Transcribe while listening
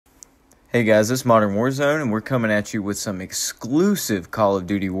Hey guys, this is Modern Warzone, and we're coming at you with some exclusive Call of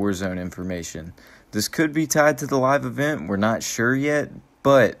Duty Warzone information. This could be tied to the live event, we're not sure yet,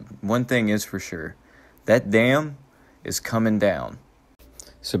 but one thing is for sure. That dam is coming down.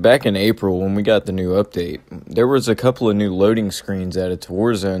 So back in April, when we got the new update, there was a couple of new loading screens added to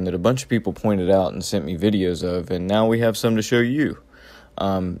Warzone that a bunch of people pointed out and sent me videos of, and now we have some to show you.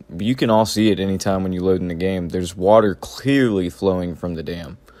 You can all see it anytime when you load in the game. There's water clearly flowing from the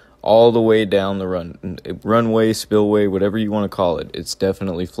dam all the way down the runway, spillway, whatever you want to call it. It's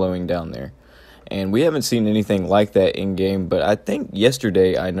definitely flowing down there. And we haven't seen anything like that in-game, but I think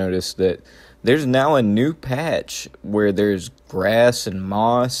yesterday I noticed that there's now a new patch where there's grass and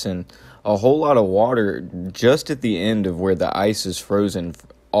moss and a whole lot of water just at the end of where the ice is frozen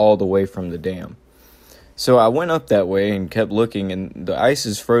all the way from the dam. So I went up that way and kept looking, and the ice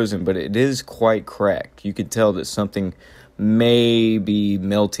is frozen, but it is quite cracked. You could tell that something may be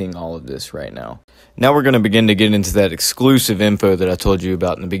melting all of this right now. Now we're going to begin to get into that exclusive info that I told you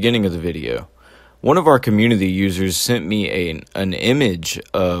about in the beginning of the video. One of our community users sent me an image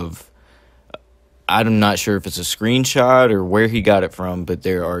of, I'm not sure if it's a screenshot or where he got it from, but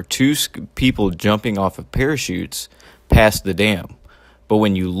there are two people jumping off of parachutes past the dam. But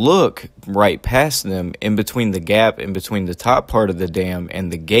when you look right past them, in between the gap, in between the top part of the dam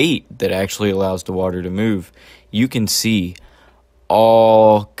and the gate that actually allows the water to move, you can see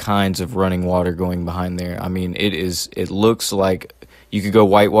all kinds of running water going behind there. I mean, it looks like you could go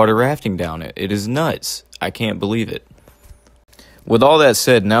whitewater rafting down it. It is nuts. I can't believe it. With all that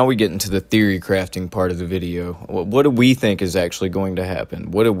said, now we get into the theory crafting part of the video. What do we think is actually going to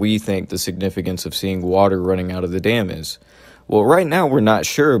happen? What do we think the significance of seeing water running out of the dam is? Well, right now we're not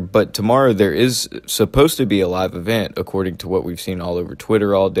sure, but tomorrow there is supposed to be a live event, according to what we've seen all over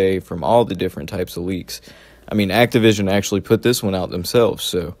Twitter all day from all the different types of leaks. I mean, Activision actually put this one out themselves,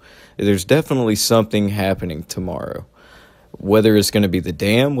 so there's definitely something happening tomorrow. Whether it's going to be the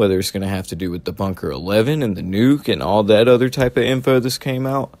dam, whether it's going to have to do with the Bunker 11 and the nuke and all that other type of info this came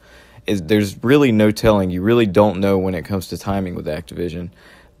out, there's really no telling. You really don't know when it comes to timing with Activision.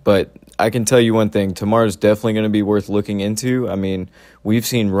 But I can tell you one thing, tomorrow's definitely going to be worth looking into. I mean, we've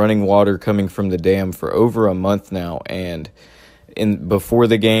seen running water coming from the dam for over a month now, and before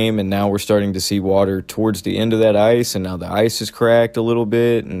the game, and now we're starting to see water towards the end of that ice, and now the ice is cracked a little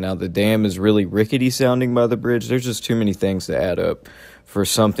bit, and now the dam is really rickety sounding by the bridge. There's just too many things to add up for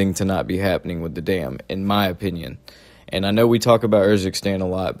something to not be happening with the dam, in my opinion. And I know we talk about Urzikstan a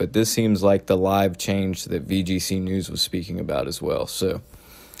lot, but this seems like the live change that VGC News was speaking about as well. So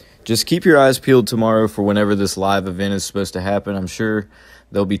just keep your eyes peeled tomorrow for whenever this live event is supposed to happen. I'm sure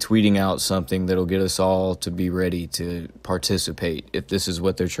they'll be tweeting out something that'll get us all to be ready to participate if this is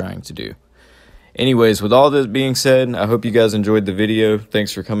what they're trying to do. Anyways, with all this being said, I hope you guys enjoyed the video.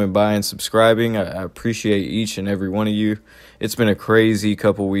 Thanks for coming by and subscribing. I appreciate each and every one of you. It's been a crazy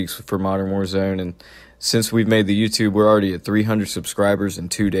couple weeks for Modern Warzone, and since we've made the YouTube, we're already at 300 subscribers in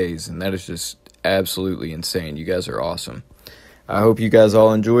 2 days, and that is just absolutely insane. You guys are awesome. I hope you guys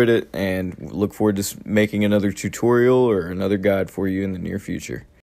all enjoyed it, and look forward to making another tutorial or another guide for you in the near future.